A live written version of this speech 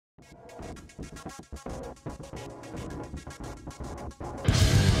Okay,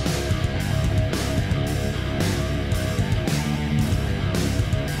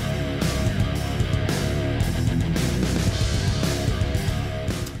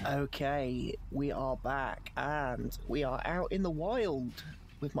 we are back and we are out in the wild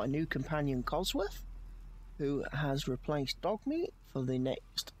with my new companion Cosworth, who has replaced Dogmeat for the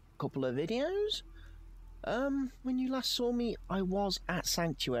next couple of videos. When you last saw me, I was at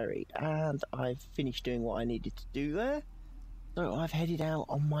Sanctuary and I've finished doing what I needed to do there. So I've headed out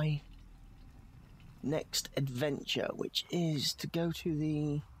on my next adventure, which is to go to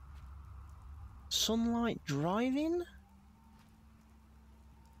the Sunlight Drive-In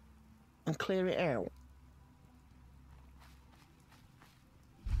and clear it out.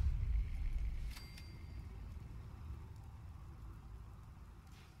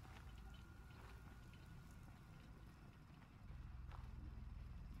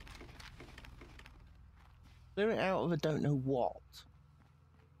 Clear it out of I don't know what.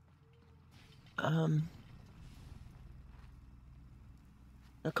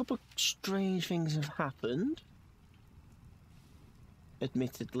 A couple of strange things have happened,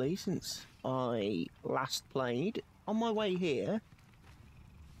 admittedly, since I last played. On my way here,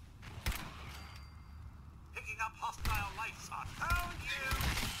 picking up hostile lights on. Found you!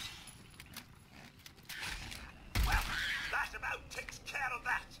 Well, that about takes care of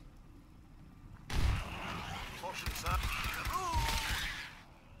that. Caution, sir. Move!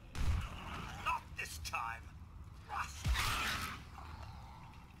 Not this time. Rust.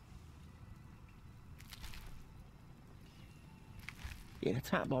 being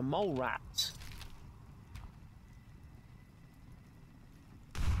attacked by mole rats.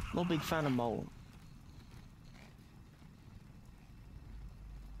 Not a big fan of mole.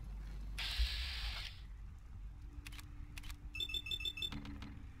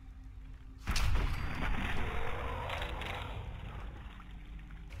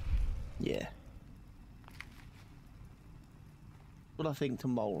 Yeah. What I think to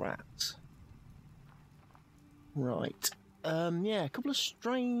mole rats. Right. Yeah, a couple of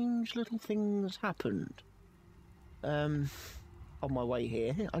strange little things happened. On my way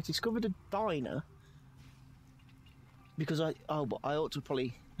here, I discovered a diner. Because I ought to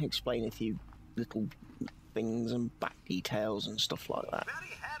probably explain a few little things and back details and stuff like that.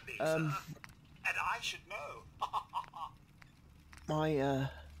 Very handy, sir. And I should know.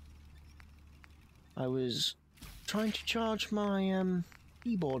 I was trying to charge my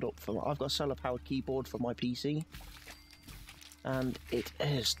keyboard up for I've got a solar powered keyboard for my PC, and it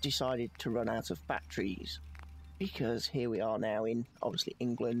has decided to run out of batteries because here we are now in obviously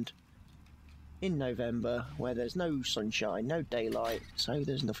England in November, where there's no sunshine, no daylight, so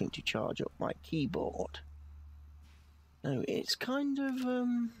there's nothing to charge up my keyboard. So it's kind of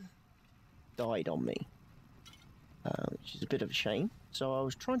died on me, which is a bit of a shame. So I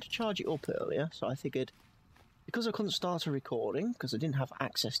was trying to charge it up earlier, so I figured because I couldn't start a recording because I didn't have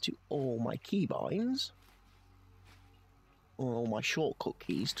access to all my keybinds or all my shortcut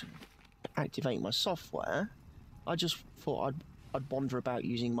keys to activate my software, I just thought I'd wander about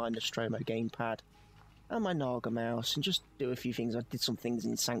using my Nostromo gamepad and my Naga mouse and just do a few things. I did some things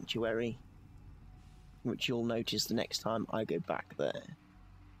in Sanctuary, which you'll notice the next time I go back there.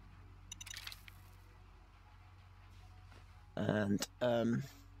 And,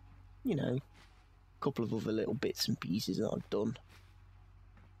 you know, a couple of other little bits and pieces that I've done.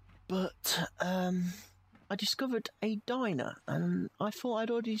 But, I discovered a diner, and I thought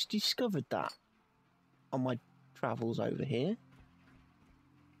I'd already discovered that on my travels over here.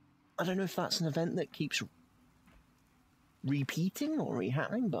 I don't know if that's an event that keeps repeating or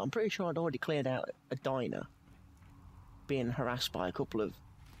re-happening, but I'm pretty sure I'd already cleared out a diner, being harassed by a couple of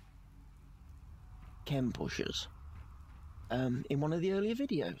chem pushers in one of the earlier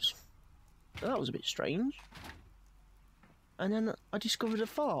videos. So that was a bit strange. And then I discovered a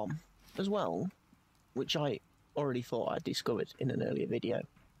farm as well, which I already thought I'd discovered in an earlier video.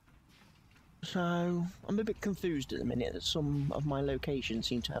 So I'm a bit confused at the minute that some of my locations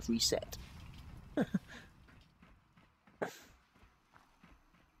seem to have reset.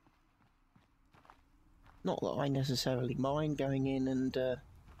 Not that I necessarily mind going in and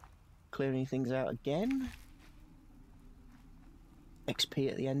clearing things out again. XP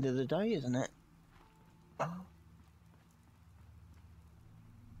at the end of the day, isn't it?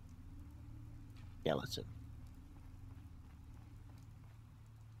 Skeleton.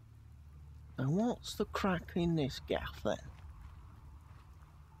 So what's the crack in this gaff then?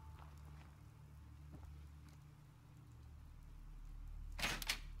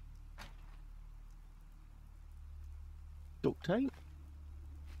 Duct tape.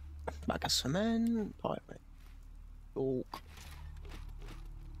 Bag of cement, pirate, chalk,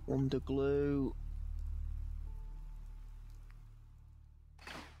 wonder glue.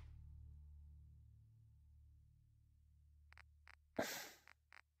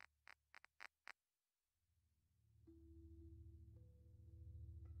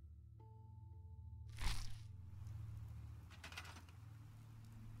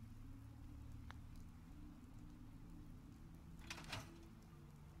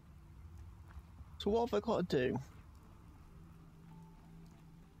 So what have I got to do?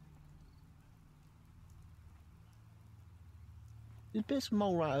 There's bits of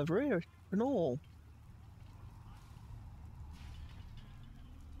mole right over here and all.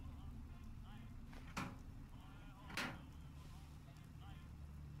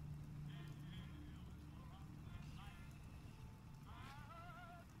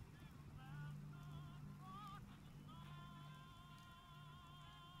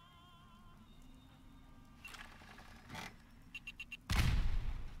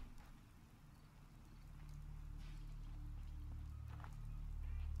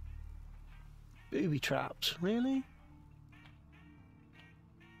 Booby traps, really?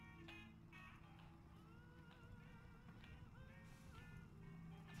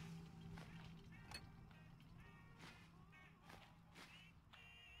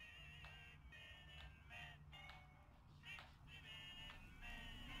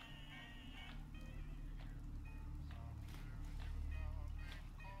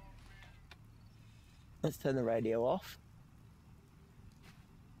 Let's turn the radio off.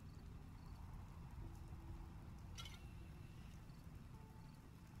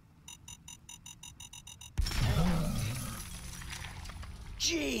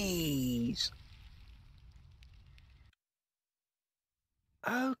 Jeez.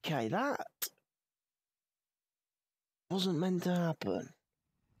 Okay, that wasn't meant to happen.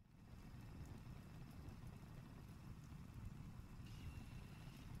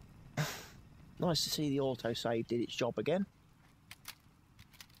 Nice to see the autosave did its job again.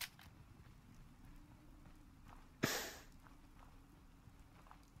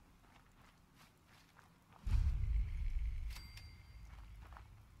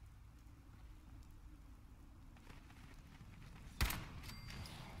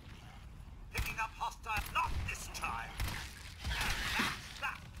 Picking up hostile. Not this time. That's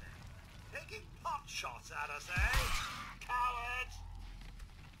that thing. Taking pot shots at us, eh? Cowards!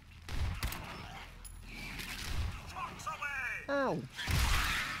 Fox away! Ow.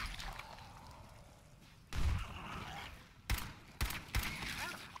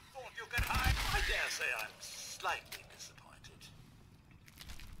 Thought you could hide. I dare say I'm slightly disappointed.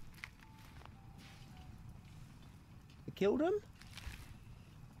 You killed him?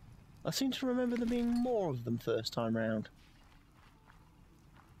 I seem to remember there being more of them first time round.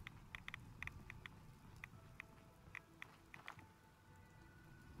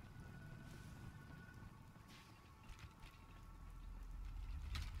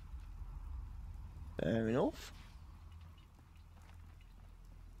 Fair enough.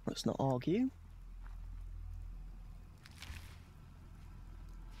 Let's not argue.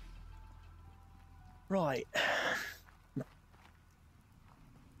 Right.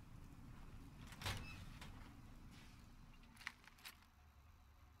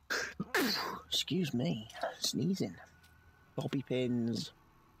 Excuse me, sneezing. Bobby pins.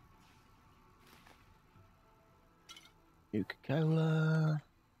 Coca-Cola.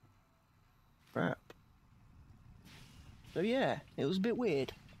 Crap. So yeah, it was a bit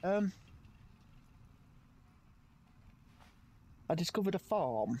weird. I discovered a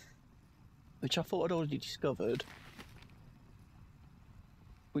farm, which I thought I'd already discovered,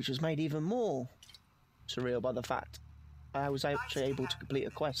 which was made even more surreal by the fact I was actually able to complete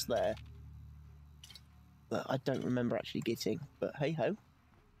a quest there that I don't remember actually getting, but hey ho.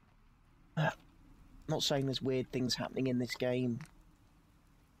 Not saying there's weird things happening in this game.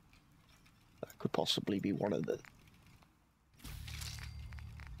 That could possibly be one of the...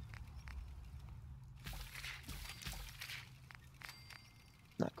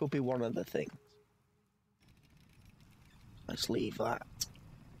 That could be one of the things. Let's leave that.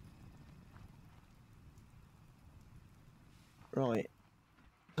 Right.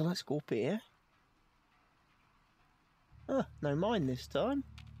 So let's go up here. Ah, no mine this time.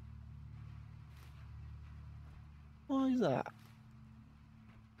 Why is that?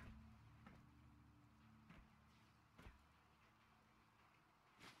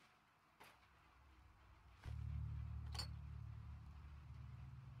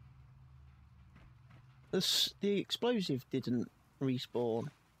 The explosive didn't respawn.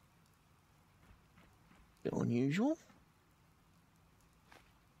 Bit unusual.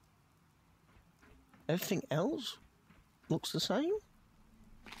 Everything else looks the same.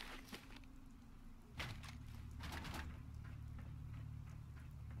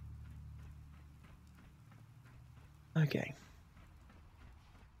 Okay.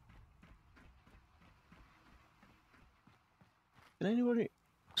 Can anybody...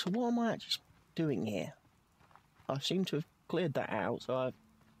 So what am I actually doing here? I seem to have cleared that out, so I've...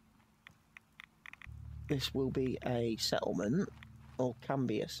 This will be a settlement, or can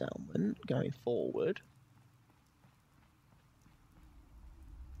be a settlement, going forward.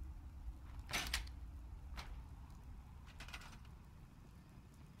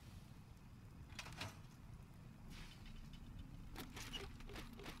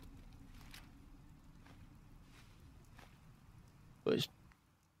 But it's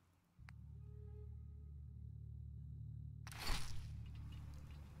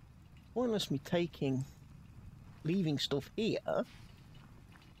pointless me leaving stuff here,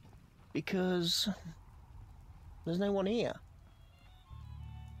 because there's no one here.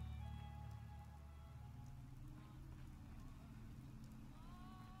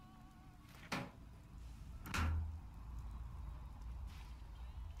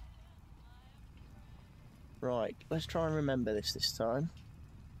 Right, let's try and remember this time.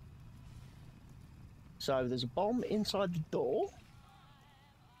 So there's a bomb inside the door.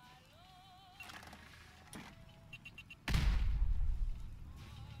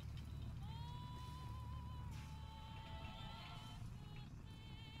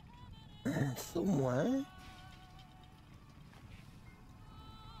 Somewhere.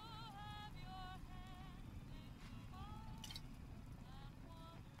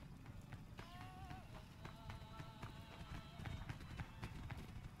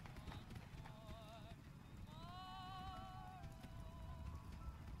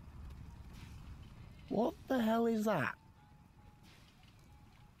 What the hell is that?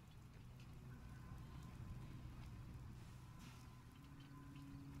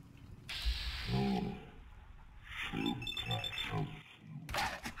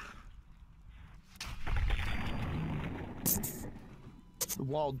 The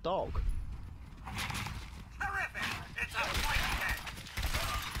wild dog. Terrific! It's a fight again!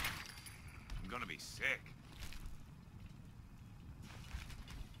 I'm gonna be sick.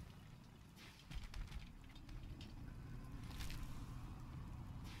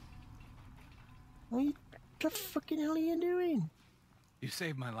 What the fucking hell are you doing? You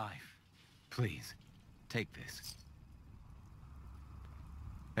saved my life. Please, take this.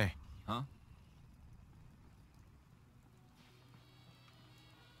 Hey, huh?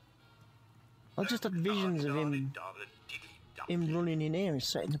 I just had visions of him running in here and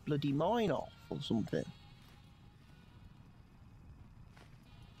setting the bloody mine off or something.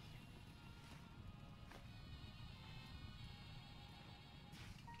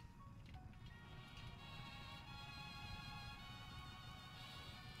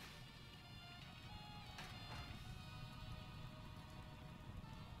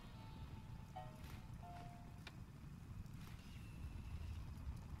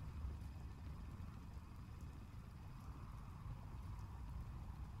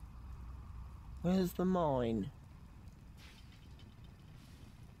 Where's the mine?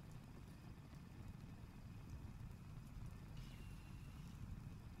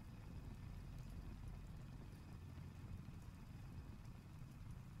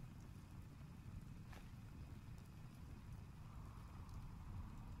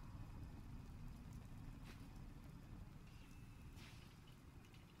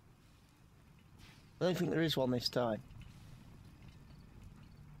 I don't think there is one this time.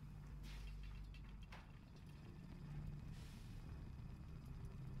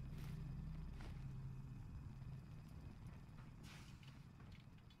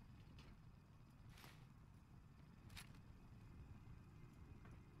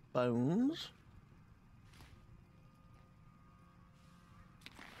 Bones.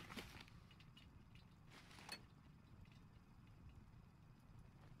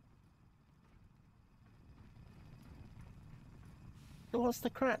 So what's the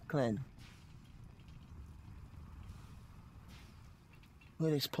crack then?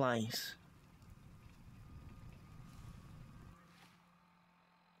 With this place?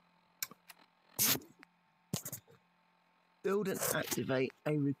 Build and activate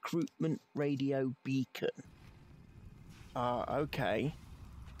a recruitment radio beacon. Okay.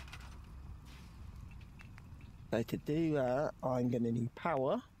 So to do that, I'm going to need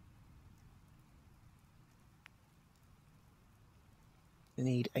power. I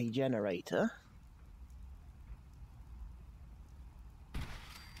need a generator.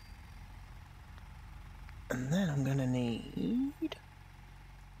 And then I'm going to need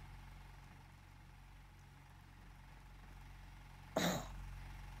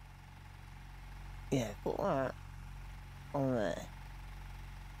Yeah, put that on there.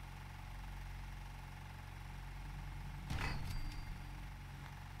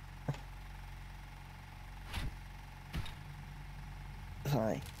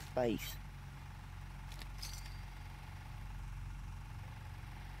 Right, faith.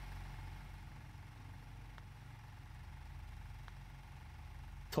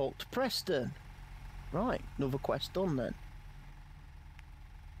 Talk to Preston. Right, another quest done then.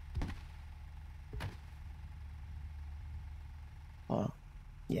 Oh,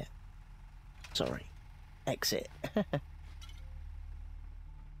 yeah. Sorry. Exit.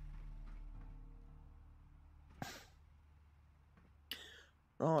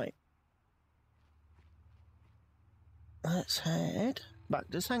 Right. Let's head back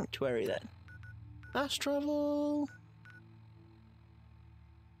to Sanctuary then. Fast travel.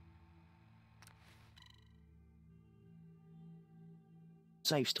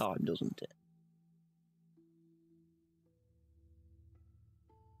 Saves time, doesn't it?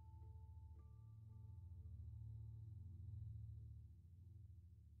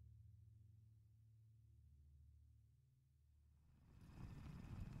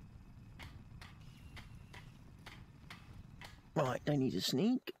 Right, don't need to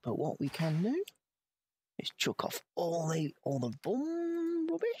sneak, but what we can do is chuck off all the bum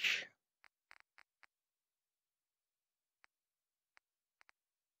rubbish.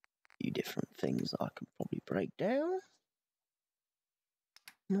 A few different things that I can probably break down.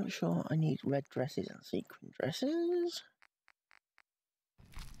 Not sure I need red dresses and sequin dresses.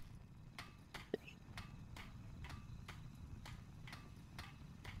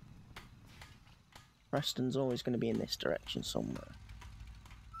 Preston's always going to be in this direction somewhere.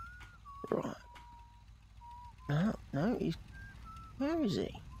 Right. No, he's... Where is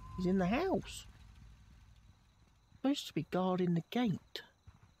he? He's in the house. Supposed to be guarding the gate.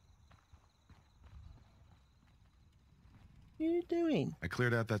 What are you doing? I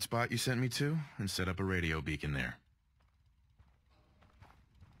cleared out that spot you sent me to and set up a radio beacon there.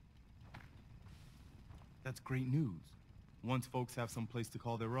 That's great news. Once folks have some place to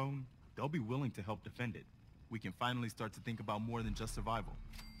call their own, they'll be willing to help defend it. We can finally start to think about more than just survival.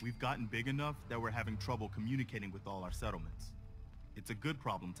 We've gotten big enough that we're having trouble communicating with all our settlements. It's a good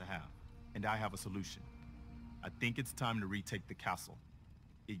problem to have, and I have a solution. I think it's time to retake the castle.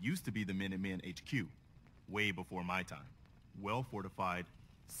 It used to be the Minutemen HQ, way before my time. Well fortified,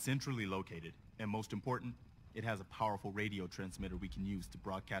 centrally located, and most important, it has a powerful radio transmitter we can use to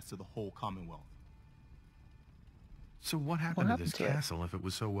broadcast to the whole Commonwealth. So what happened to this castle if it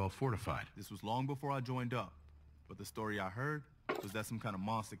was so well fortified? This was long before I joined up, but the story I heard was that some kind of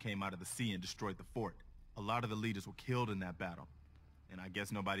monster came out of the sea and destroyed the fort. A lot of the leaders were killed in that battle, and I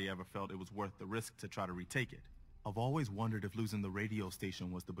guess nobody ever felt it was worth the risk to try to retake it. I've always wondered if losing the radio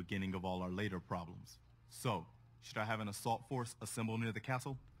station was the beginning of all our later problems. So, should I have an assault force assemble near the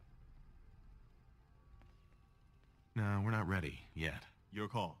castle? No, we're not ready yet. Your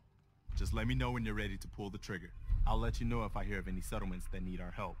call. Just let me know when you're ready to pull the trigger. I'll let you know if I hear of any settlements that need our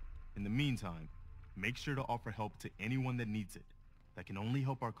help. In the meantime, make sure to offer help to anyone that needs it. That can only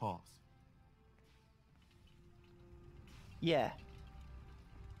help our cause. Yeah.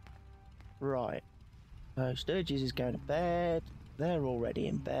 Right. So Sturgis is going to bed. They're already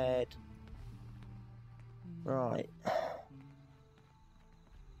in bed. Right.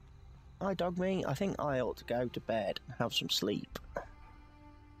 Hi, Dogme. I think I ought to go to bed and have some sleep.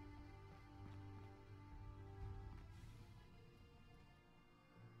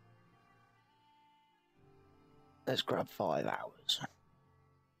 Let's grab 5 hours.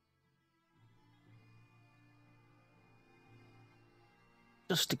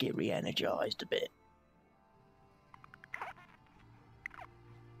 Just to get re-energized a bit.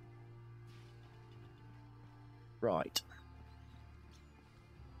 Right.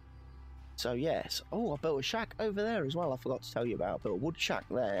 So yes. Oh, I built a shack over there as well. I forgot to tell you about. I built a wood shack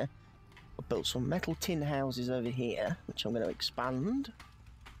there. I built some metal tin houses over here, which I'm going to expand.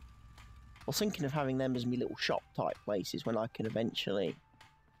 I was thinking of having them as my little shop type places when I can eventually,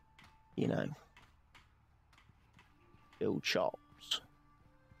 you know, build shops.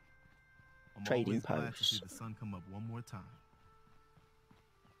 I'm Trading always glad to posts. see the sun come up one more time.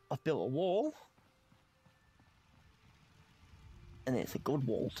 I've built a wall. And it's a good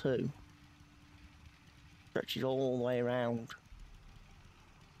wall too. Stretches all the way around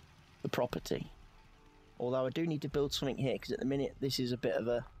the property. Although I do need to build something here, because at the minute this is a bit of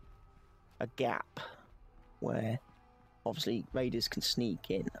a gap where obviously raiders can sneak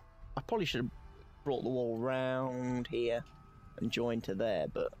in. I probably should have brought the wall round here and joined to there,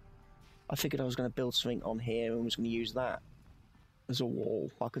 but I figured I was going to build something on here and was going to use that as a wall,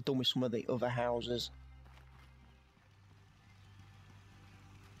 like I've done with some of the other houses.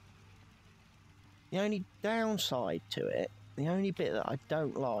 The only downside to it, the only bit that I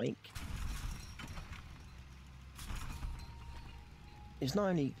don't like, is not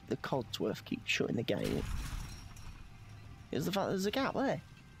only the Codsworth keeps shutting the gate, is the fact that there's a gap there.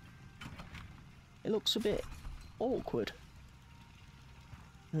 It looks a bit awkward.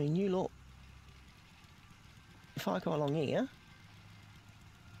 I mean, you look, if I go along here,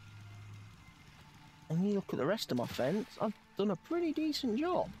 and you look at the rest of my fence, I've done a pretty decent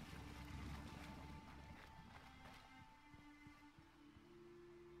job.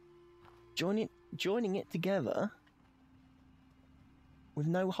 Joining it together with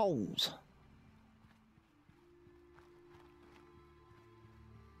no holes.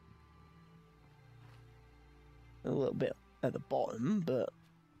 A little bit at the bottom, but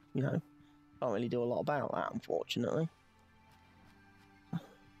you know, can't really do a lot about that, unfortunately.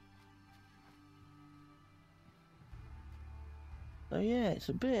 So yeah, it's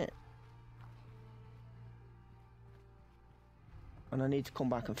a bit. And I need to come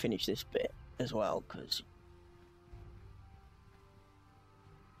back and finish this bit as well, because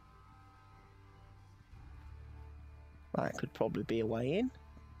that could probably be a way in.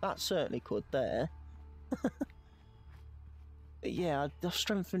 That certainly could there. But yeah, I've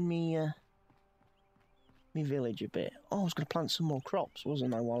strengthened me village a bit. Oh, I was going to plant some more crops,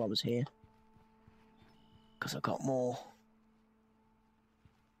 wasn't I, while I was here? Because I got more.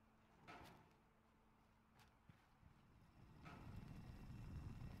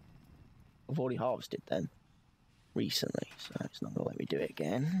 I've already harvested them recently, so it's not going to let me do it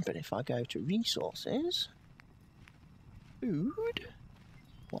again. But if I go to resources, food,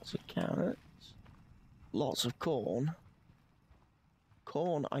 lots of carrots, lots of corn.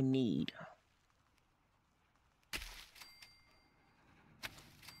 Corn I need.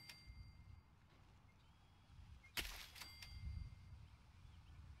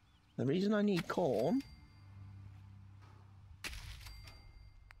 The reason I need corn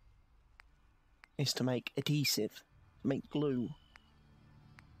is to make adhesive, to make glue.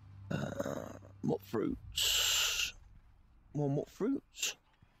 What fruits? More what fruits?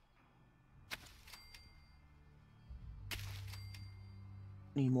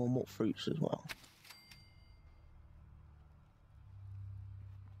 Need more malt fruits as well.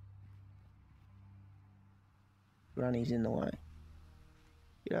 Granny's in the way.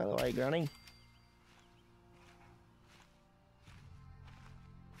 Get out of the way, Granny.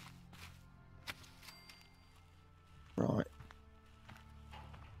 Right.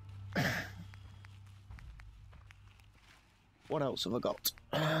 What else have I got?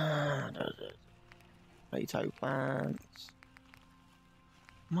 Potato plants.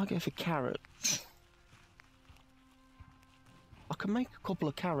 I might go for carrots. I can make a couple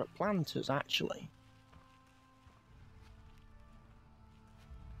of carrot planters, actually.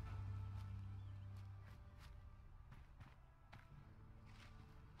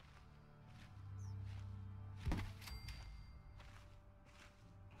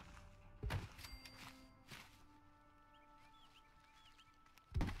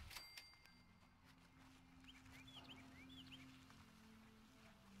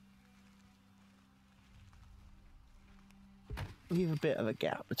 Leave a bit of a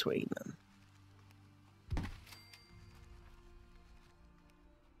gap between them.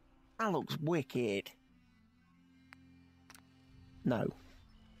 That looks wicked. No.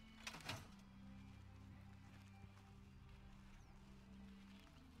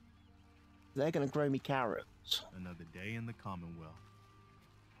 They're going to grow me carrots. Another day in the Commonwealth.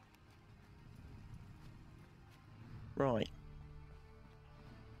 Right.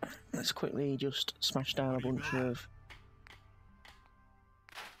 Let's quickly just smash down a bunch of...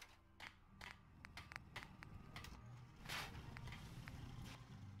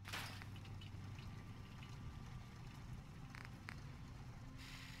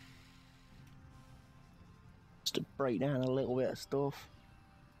 to break down a little bit of stuff.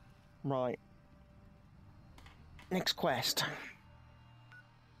 Right. Next quest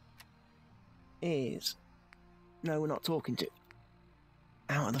is... No, we're not talking to...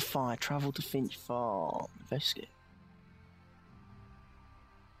 Out of the fire, travel to Finch Farm. Investigate.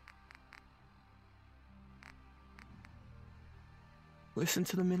 Listen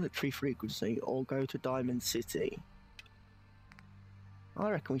to the military frequency or go to Diamond City. I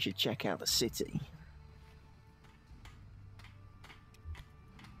reckon we should check out the city.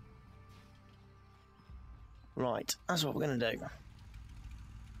 Right, that's what we're going to do.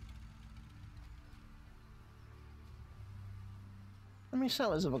 How many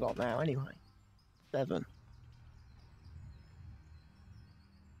sellers have I got now, anyway? 7.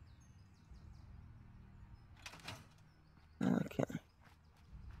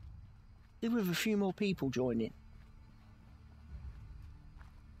 do with a few more people joining.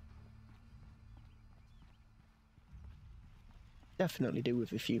 Definitely do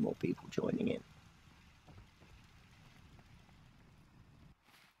with a few more people joining in.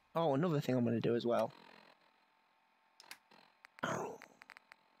 Oh, another thing I'm going to do as well. Oh.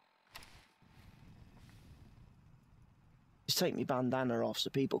 Just take my bandana off so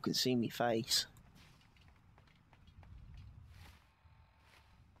people can see me face.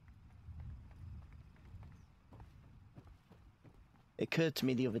 It occurred to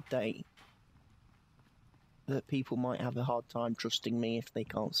me the other day that people might have a hard time trusting me if they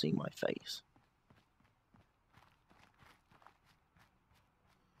can't see my face.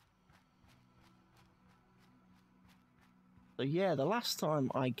 So yeah, the last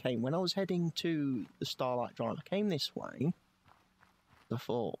time I came, when I was heading to the Starlight Drive, I came this way. I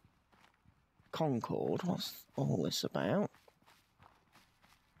thought, Concord, what's all this about?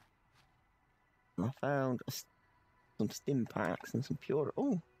 And I found some stim packs and some pure...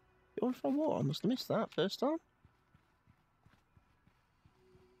 Oh, purified water, I must have missed that first time.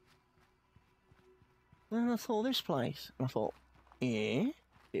 Then I saw this place, and I thought,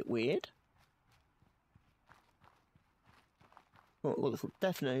 bit weird. Well, it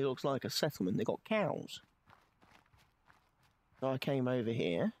definitely looks like a settlement. They got cows. So I came over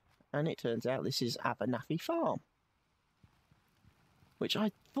here, and it turns out this is Abernathy Farm, which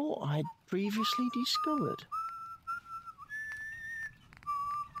I thought I had previously discovered.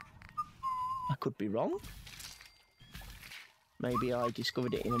 I could be wrong. Maybe I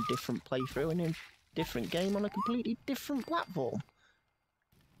discovered it in a different playthrough and in a different game on a completely different platform.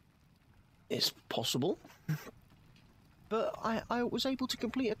 It's possible. But I was able to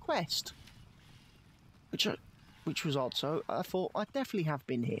complete a quest, which was odd. So I thought I definitely have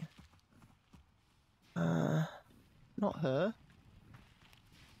been here. Not her.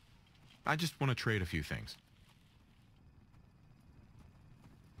 I just want to trade a few things.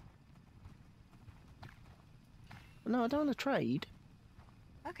 No, I don't want to trade.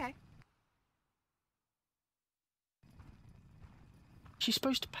 Okay. She's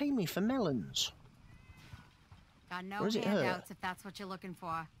supposed to pay me for melons. Got no Or is it her? handouts if that's what you're looking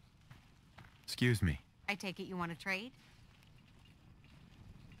for. Excuse me. I take it you want to trade?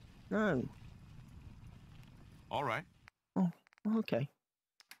 No. All right. Oh, okay.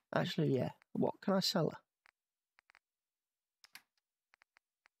 Actually, yeah. What can I sell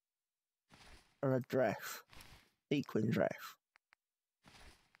her? A dress. Sequin dress.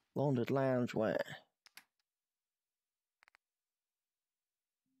 Laundered loungewear.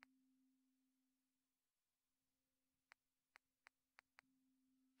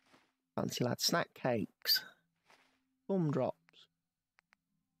 Fancy lad snack cakes. Bum drops.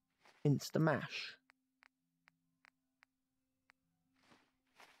 Insta mash.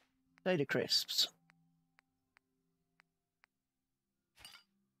 Potato crisps.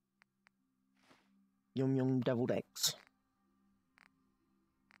 Yum yum deviled eggs.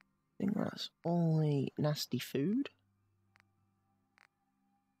 I think that's all the nasty food.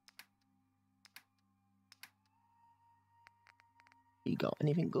 You got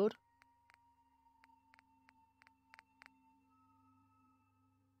anything good?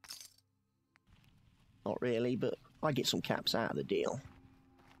 Not really, but I get some caps out of the deal.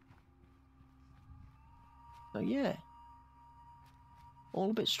 So yeah.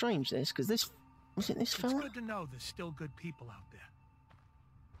 All a bit strange this, because this... Was it this fella? It's good to know there's still good people out there.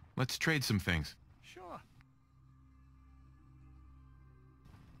 Let's trade some things. Sure.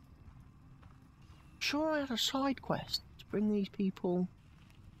 Sure, I had a side quest to bring these people...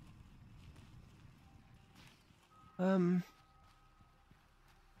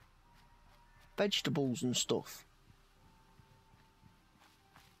 vegetables and stuff.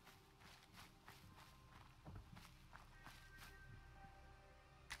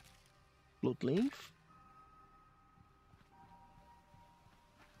 Bloodleaf.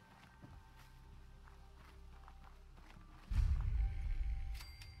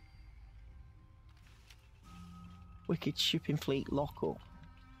 Wicked Shipping Fleet lockup.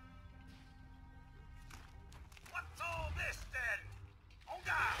 What's all this then?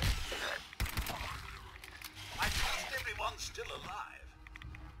 Olga! I trust everyone's still alive.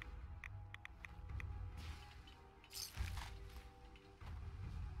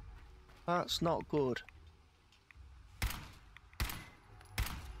 That's not good.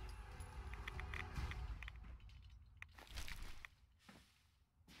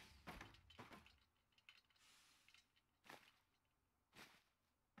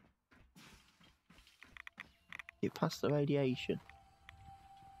 Get past the radiation.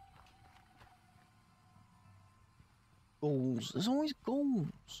 Ghouls. There's always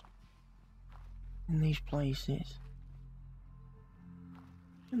ghouls. in these places.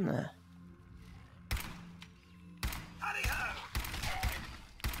 Isn't there? Hurry-ho!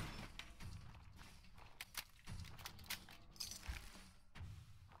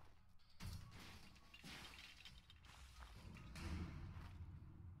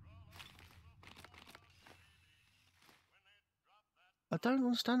 I don't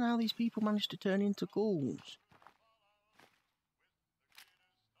understand how these people managed to turn into ghouls.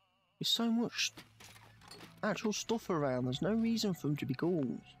 There's so much actual stuff around, there's no reason for them to be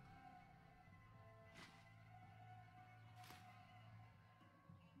ghouls.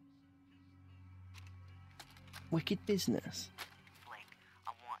 Wicked business. Blake,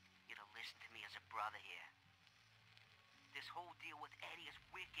 I want you to listen to me as a brother here. This whole deal with Eddie is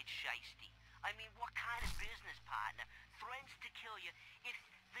wicked shiesty. I mean, what kind of business partner threatens to kill you if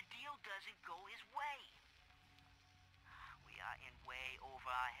the deal doesn't go his way? We are in way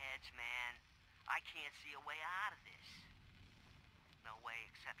over our heads, man. I can't see a way out of this. No way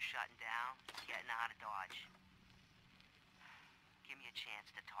except shutting down, getting out of Dodge. Give me a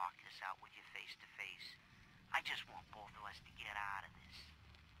chance to talk this out with you face to face. I just want both of us to get out of this.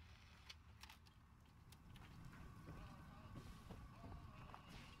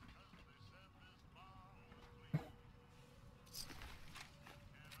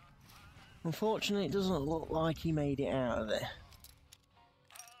 Unfortunately, it doesn't look like he made it out of there.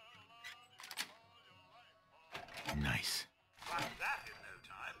 Nice. Like that in no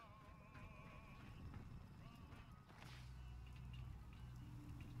time.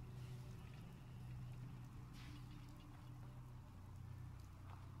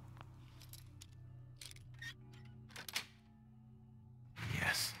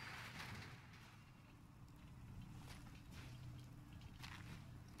 Yes.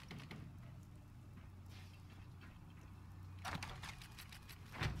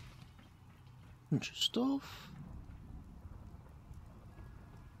 Bunch of stuff.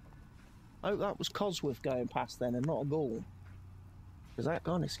 Oh, that was Cosworth going past then and not a ghoul. Because that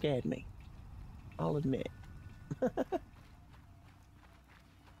kind of scared me. I'll admit. Can't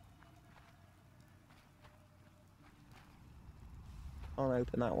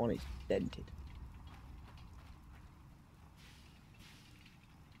open that one, it's dented.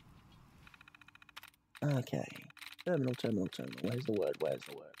 Okay. Terminal, terminal, terminal. Where's the word? Where's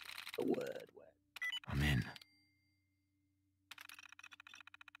the word? The word, where? I'm in.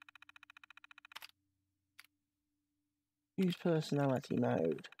 Use personality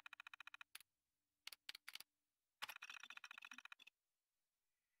mode.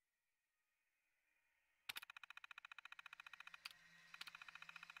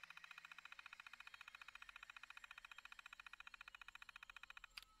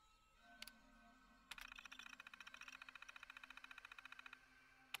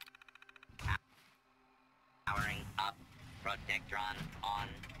 Powering up. Protectron on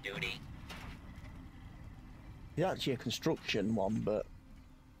duty. It's actually a construction one, but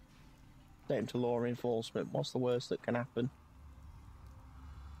same to law enforcement. What's the worst that can happen?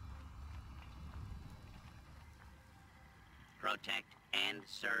 Protect and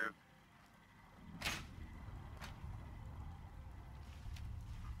serve.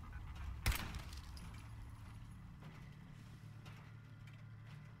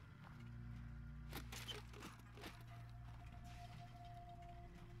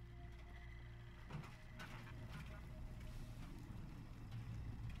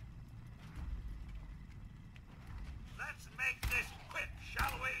 Let's make this quick,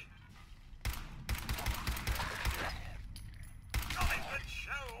 shall we? Jolly good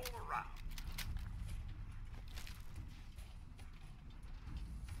show all around.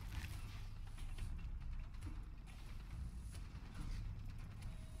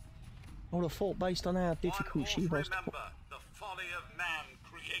 I would have thought based on how difficult she was to put. Remember, the folly of man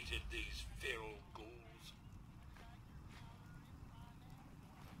created these feral ghouls.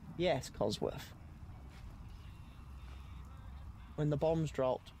 Yes, Cosworth. When the bombs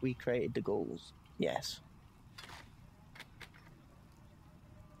dropped, we created the ghouls. Yes.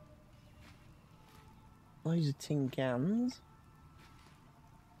 Those are tin cans.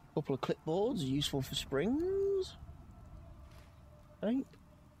 Couple of clipboards, useful for springs. Right.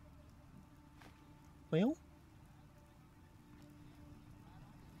 Well.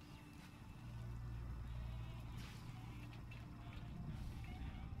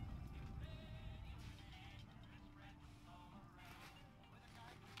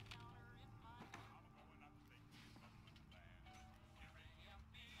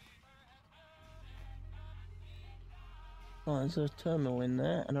 Oh, there's a terminal in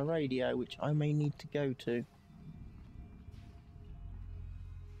there and a radio which I may need to go to.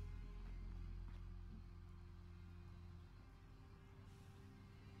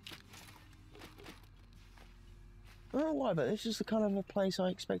 I don't know why, but this is the kind of a place I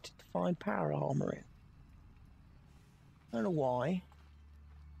expected to find power armor in. I don't know why.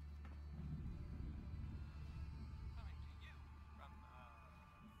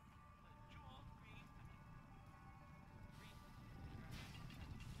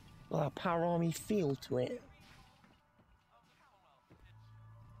 Well, a power army feel to it.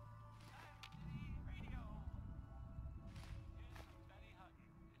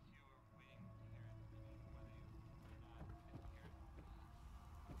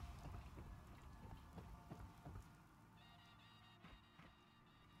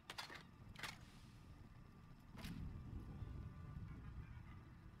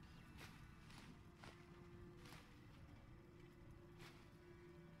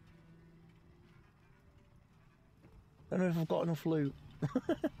 I don't know if I've got enough loot.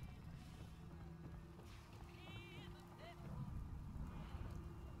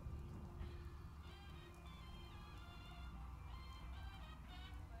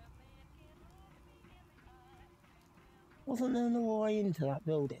 Wasn't there no way into that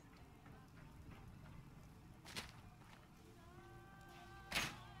building?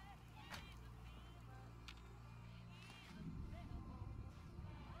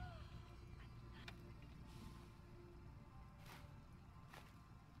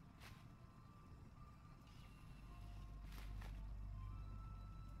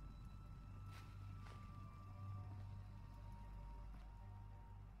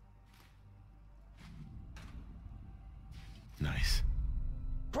 Nice.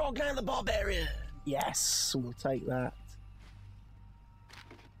 Brognan the Barbarian! Yes, we'll take that.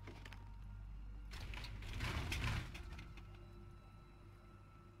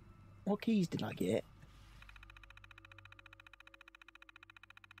 What keys did I get?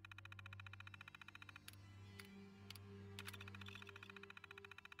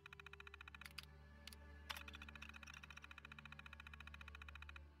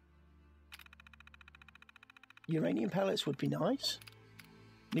 Uranium pellets would be nice.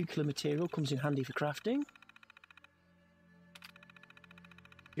 Nuclear material comes in handy for crafting.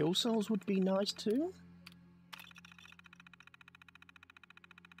 Fuel cells would be nice too.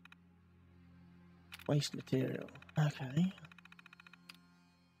 Waste material. Okay.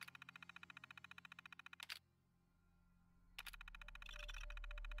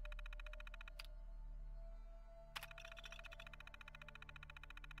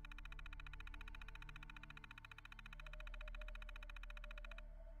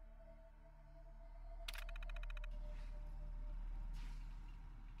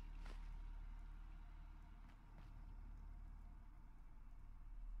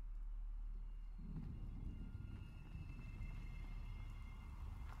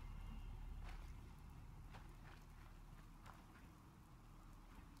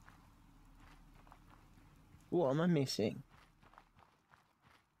 What am I missing?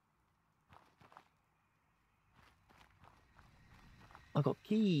 I got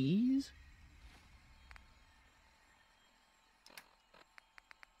keys.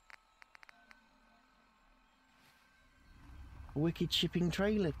 Wicked shipping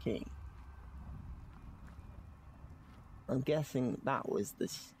trailer key. I'm guessing that was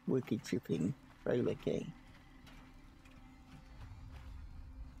the wicked shipping trailer key.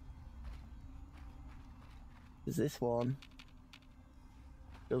 Is this one?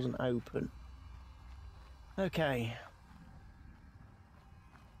 Doesn't open. Okay.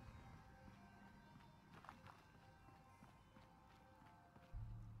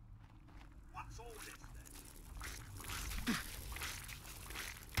 What's all this then?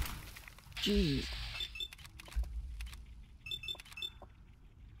 Jeez.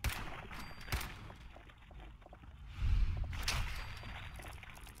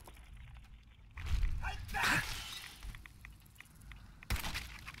 Take that!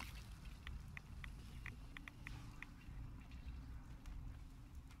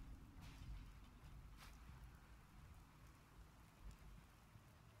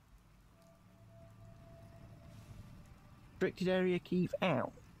 Restricted area key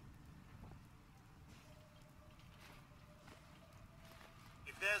out.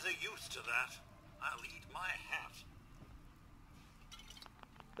 If there's a use to that, I'll eat my hat.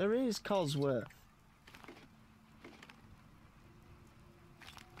 There is Cosworth.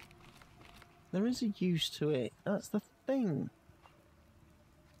 There is a use to it. That's the thing.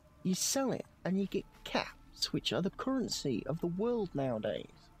 You sell it and you get caps, which are the currency of the world nowadays.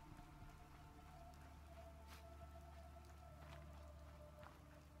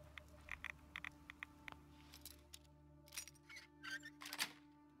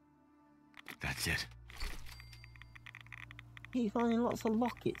 That's it. Keep finding lots of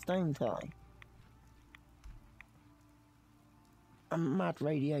lockets, don't I? mad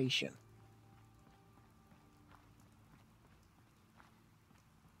radiation.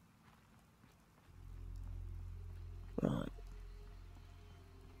 Right.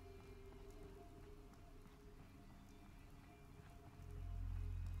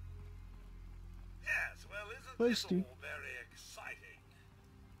 Yes, well, isn't this Thirsty. all very exciting?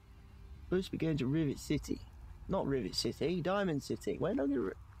 First we go to Rivet City. Not Rivet City, Diamond City. Where did I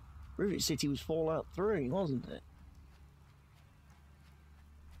get Rivet City was Fallout 3, wasn't it?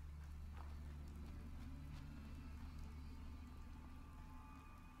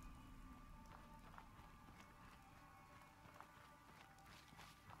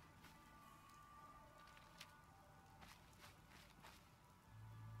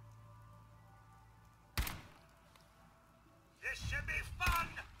 This should be fun!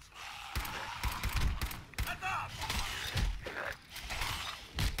 Enough!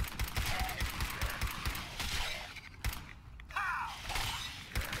 Pow!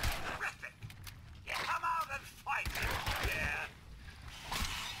 Terrific! Come out and fight it, yeah!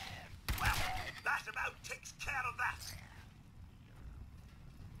 Well, that about takes care of that!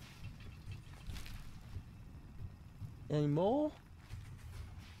 Any more?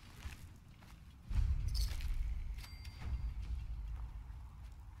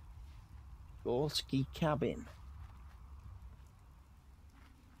 Gorski cabin.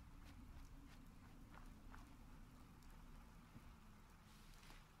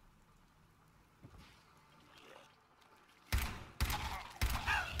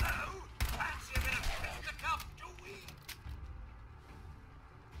 Hello! Fancy a bit of fisticuff, do we?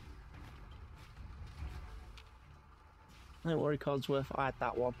 Don't worry, Codsworth, I had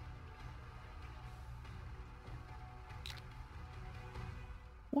that one.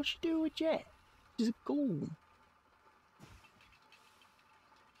 What she do with Jet? She's a ghoul.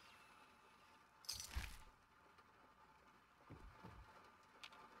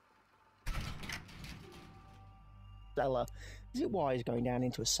 Cellar. Is it wise going down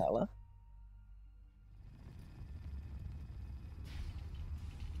into a cellar?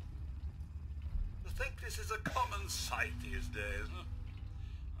 I think this is a common sight these days. Huh?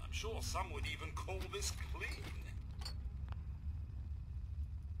 I'm sure some would even call this clean.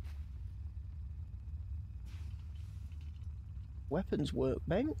 Weapons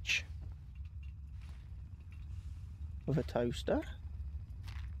workbench. With a toaster.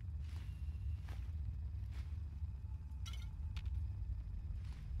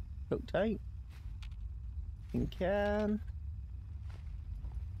 Cook tape. Tin can.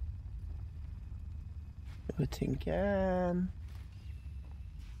 A tin can.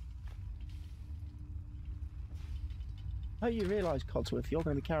 Oh, you realise, Codsworth, you're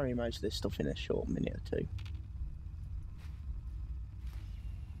going to be carrying most of this stuff in a short minute or two.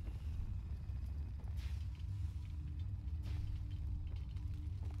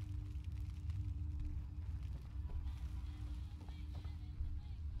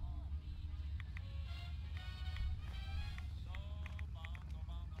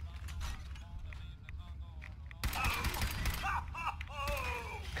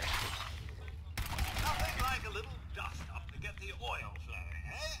 Nothing like a little dust up to get the oil flowing,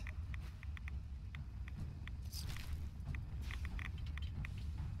 eh?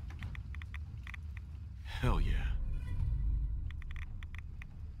 Hell yeah.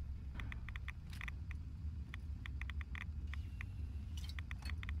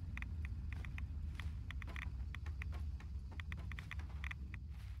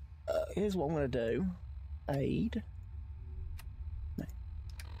 Here's what I'm going to do. Aid. No.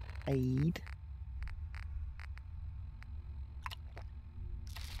 Aid.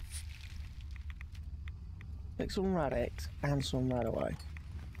 Pick some Radix and some Radaway.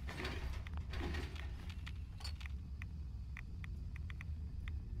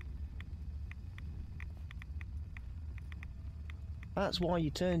 That's why you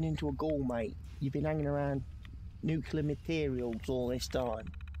turned into a ghoul, mate. You've been hanging around nuclear materials all this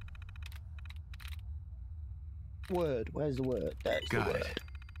time. Word, where's the word? There's the Got word. it.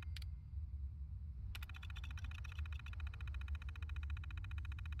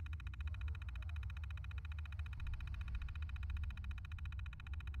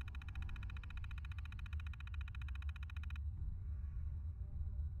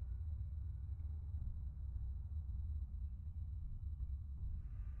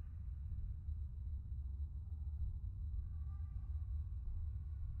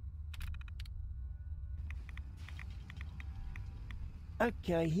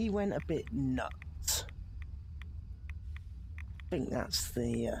 Okay, he went a bit nuts. I think that's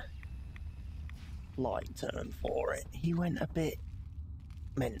the light term for it. He went a bit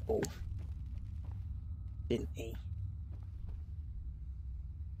mental, didn't he?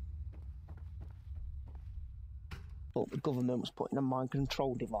 Thought the government was putting a mind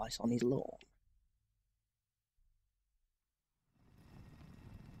control device on his lawn.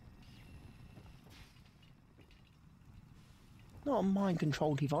 Not a mind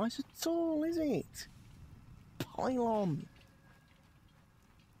control device at all, is it? Pylon.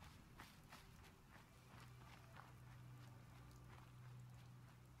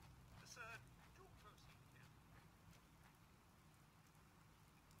 Sir, do proceed.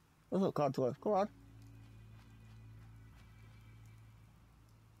 Oh, look, Codsworth, go on.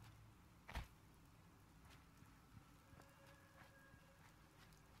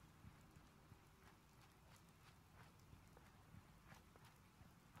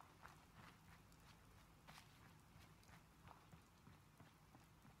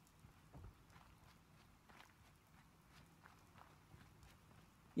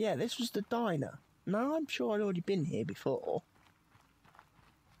 Yeah, this was the diner. No, I'm sure I'd already been here before.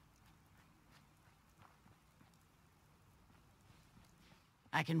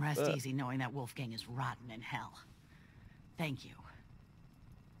 I can rest easy knowing that Wolfgang is rotten in hell. Thank you.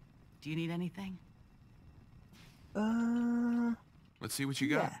 Do you need anything? Let's see what you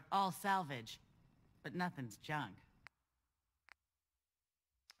got. Yeah. All salvage, but nothing's junk.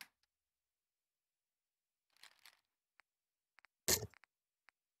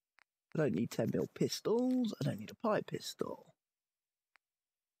 I don't need 10mm pistols. I don't need a pipe pistol.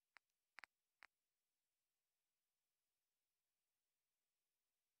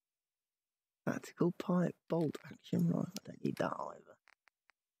 Tactical pipe bolt action rifle. I don't need that either.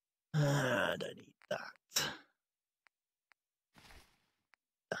 I don't need that.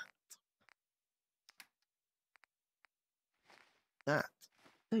 That.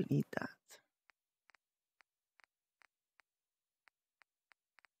 Don't need that.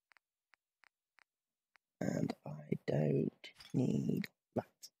 And I don't need that,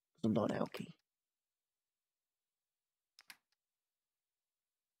 because I'm not alky.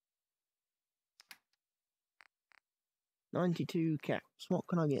 $92 caps. What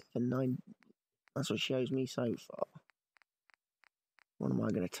can I get for 9? That's what shows me so far. What am I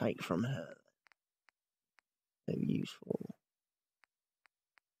going to take from her? So useful.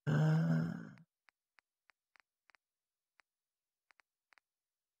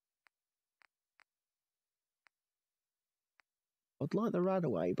 I'd like the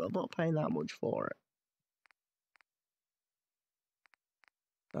Radaway, but I'm not paying that much for it.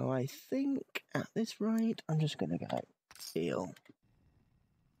 So I think at this rate, I'm just going to go steal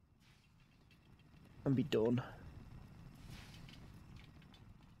and be done.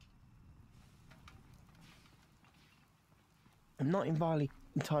 I'm not entirely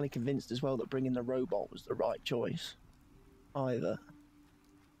convinced as well that bringing the robot was the right choice either.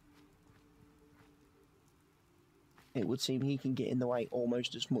 It would seem he can get in the way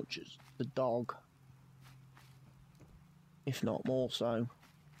almost as much as the dog, if not more so.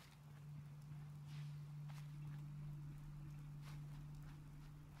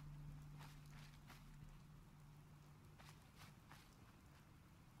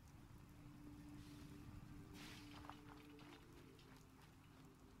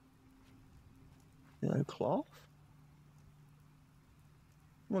 No cloth?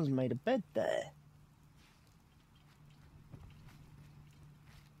 Someone's made a bed there.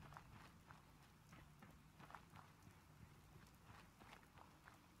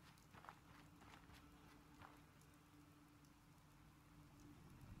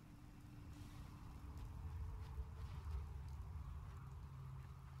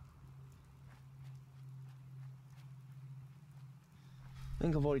 I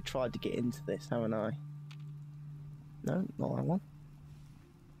think I've already tried to get into this, haven't I? No, not that one.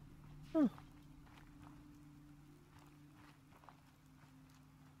 Huh.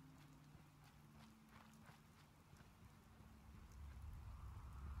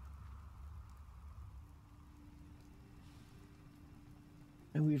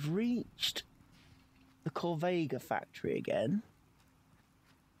 And we've reached the Corvega factory again.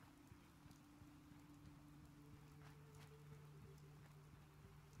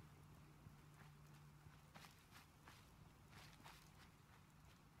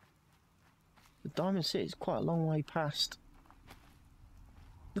 The Diamond City is quite a long way past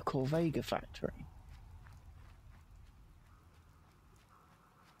the Corvega factory.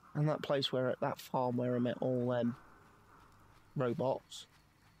 And that place where, at that farm where I met all them robots.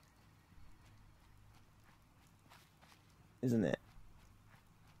 Isn't it?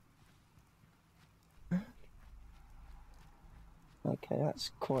 Okay,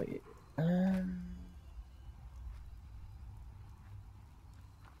 that's quite...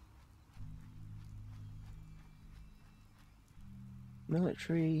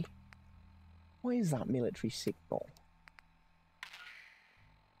 military... What is that military signal?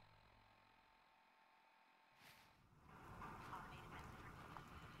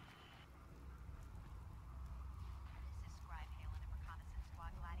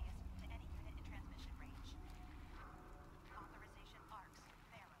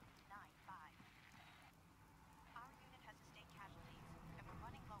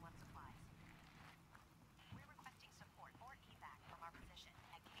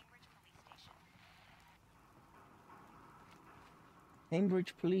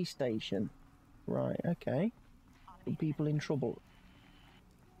 Cambridge Police Station. Right, okay. Some people in trouble.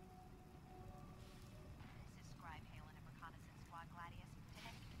 This is Scribe Halen of Reconnaissance Squad Gladius to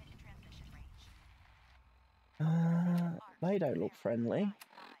any unit in transmission range. They don't look friendly. Our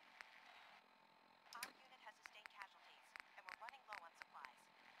unit has sustained casualties, and we're running low on supplies.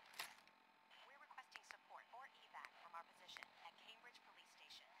 We're requesting support or evac from our position at Cambridge Police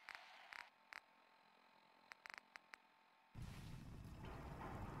Station.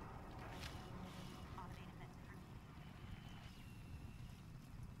 Automated message repeating.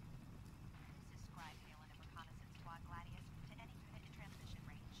 This is Scribe Halen of Reconnaissance Squad Gladius to any unit in transmission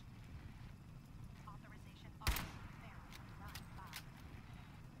range. Authorization R, Pharaoh 95.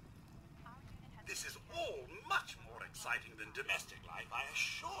 Our unit has This is all much more exciting than domestic life, I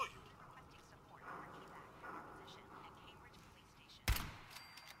assure you. requesting support or evac from our position at Cambridge Police Station.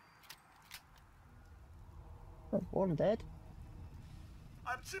 Oh, one dead.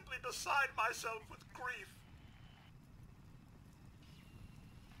 I'm simply beside myself with grief.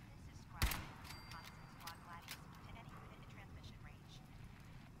 This is Scribe Halen of Reconnaissance Squad Gladius to any unit in transmission range.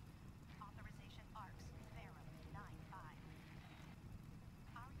 Authorization ARCS, Pharaoh 95.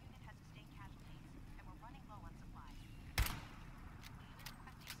 Our unit has sustained casualties, and we're running low on supplies. We're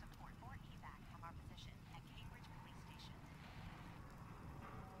requesting support or evac from our position at Cambridge Police Station.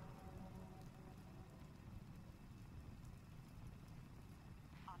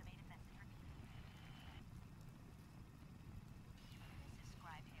 Automated message repeating. This is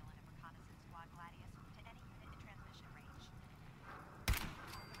Scribe Halen of Reconnaissance Squad Gladius to any unit in transmission range.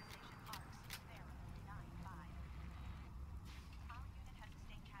 Authorization ARCS, Pharaoh 95. Our unit has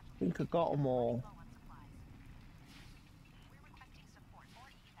sustained casualties. I think I got them all. Low on supplies. We're requesting support or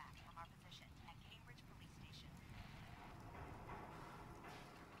evac from our position at Cambridge Police Station.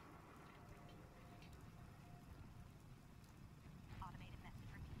 Automated message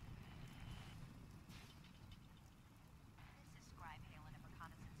repeating. This is Scribe Halen of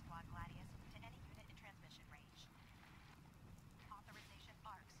Reconnaissance Squad Gladius to any unit in transmission range. Authorization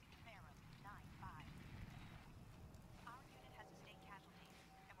ARCS, Pharaoh 95. Our unit has sustained casualties,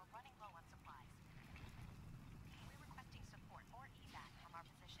 and we're running low on supplies. We're requesting support or evac from our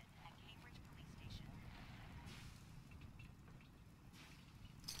position at Cambridge Police Station.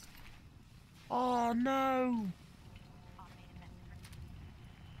 Oh no! Automated message repeating.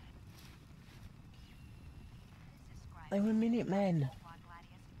 This is Scribe They were Minutemen. Squad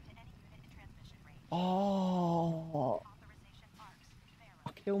Gladius to any unit in transmission range. Oh, Authorization ARCS, Pharaoh.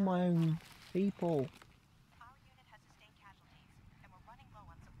 I kill my own people. Our unit has sustained casualties, and we're running low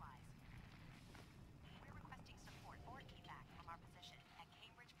on supplies. We're requesting support or evac from our position at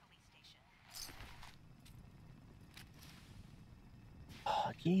Cambridge Police Station.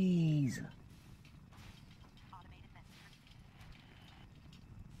 Oh, jeez. Automated message repeating.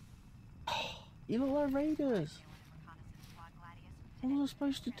 You look like raiders. Halen of Reconnaissance Squad Gladius to What was I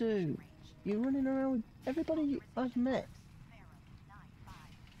supposed to do? You're running around with everybody I've met. Pharaoh 95.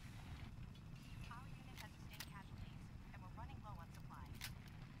 Our unit has sustained casualties, and we're running low on supplies.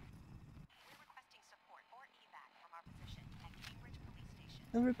 We're requesting support or evac from our position at Cambridge Police Station.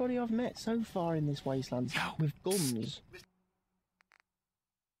 Everybody I've met so far in this wasteland with guns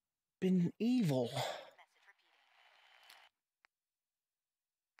been evil. Message repeating.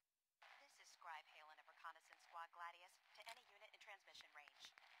 This is Scribe Halen of Reconnaissance Squad Gladius to any unit in transmission range.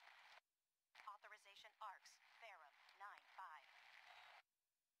 Authorization ARCS, Pharaoh 95.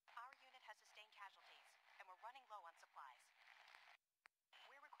 Our unit has sustained casualties, and we're running low on supplies.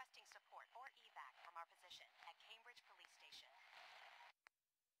 We're requesting support or evac from our position at Cambridge Police Station.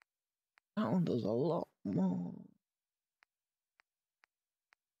 That one does a lot more.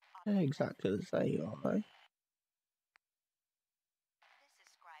 They're exactly the same, aren't they? This is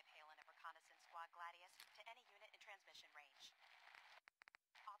Scribe Halen of Reconnaissance Squad Gladius to any unit in transmission range.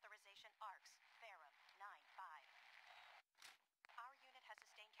 Authorization ARCS, Pharaoh 95. Our unit has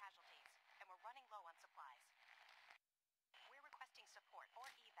sustained casualties, and we're running low on supplies. We're requesting support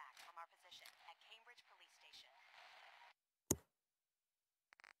or evac from our position at Cambridge Police Station.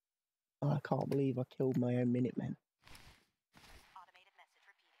 I can't believe I killed my own Minutemen. Automated message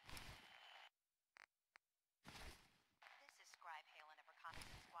repeating. This is Scribe Halen of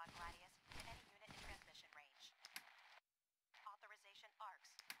Reconnaissance Squad Gladius to any unit in transmission range. Authorization ARCS,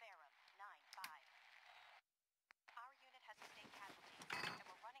 Pharaoh 95. Our unit has sustained casualties, and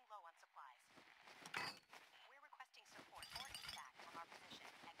we're running low on supplies. We're requesting support or evac from our position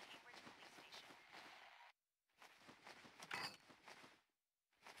at Cambridge Police Station.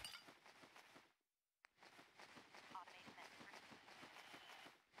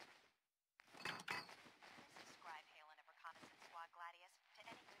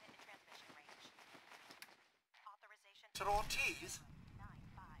 Dr. Ortiz?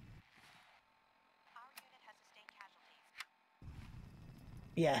 9-5. Our unit has sustained casualties.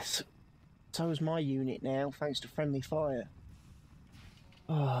 Yes. So is my unit now, thanks to friendly fire.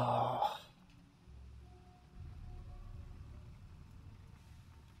 Oh.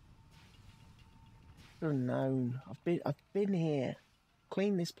 Should have known. I've been here.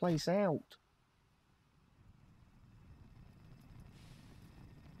 Clean this place out.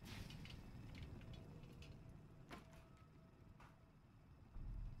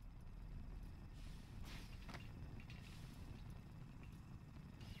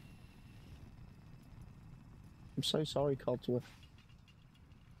 I'm so sorry, Codsworth.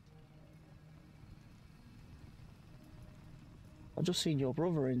 I've just seen your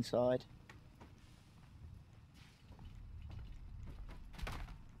brother inside.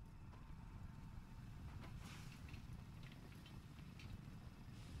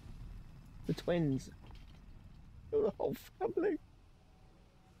 The twins. The whole family.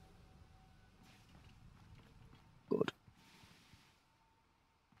 Good.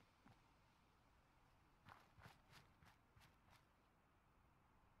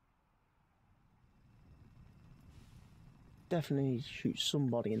 Definitely shoot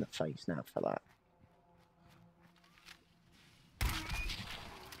somebody in the face now for that.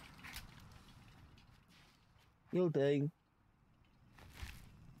 You'll do.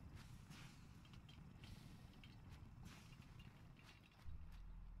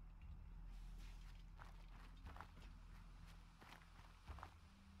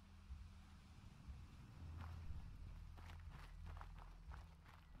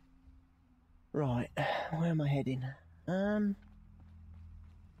 Right, where am I heading?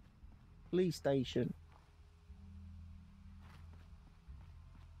 Police station.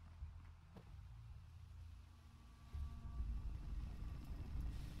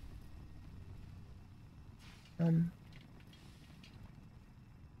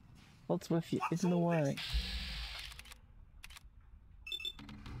 What's with you in the way?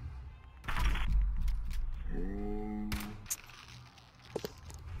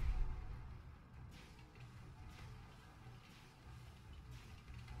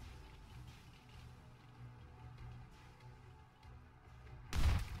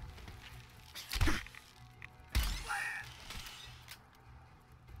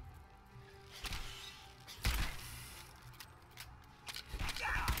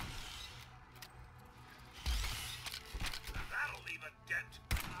 That'll leave a dent.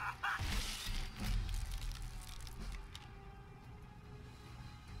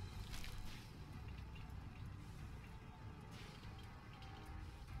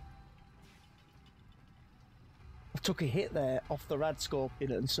 I took a hit there off the Rad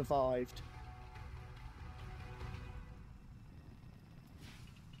Scorpion and survived.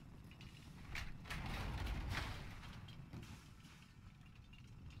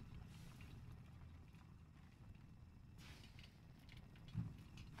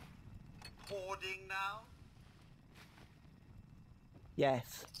 Hoarding now?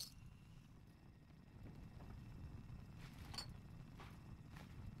 Yes.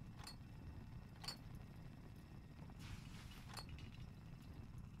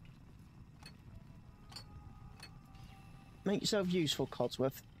 Make yourself useful,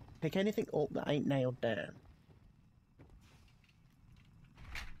 Codsworth. Pick anything up that ain't nailed down.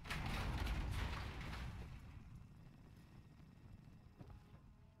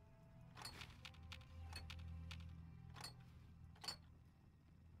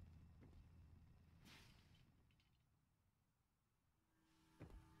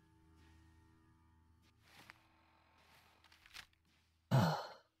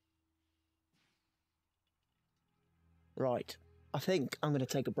 Right. I think I'm going to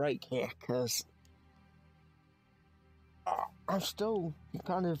take a break here, because I'm still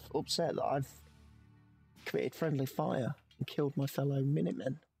kind of upset that I've committed friendly fire and killed my fellow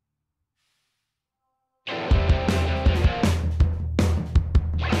Minutemen.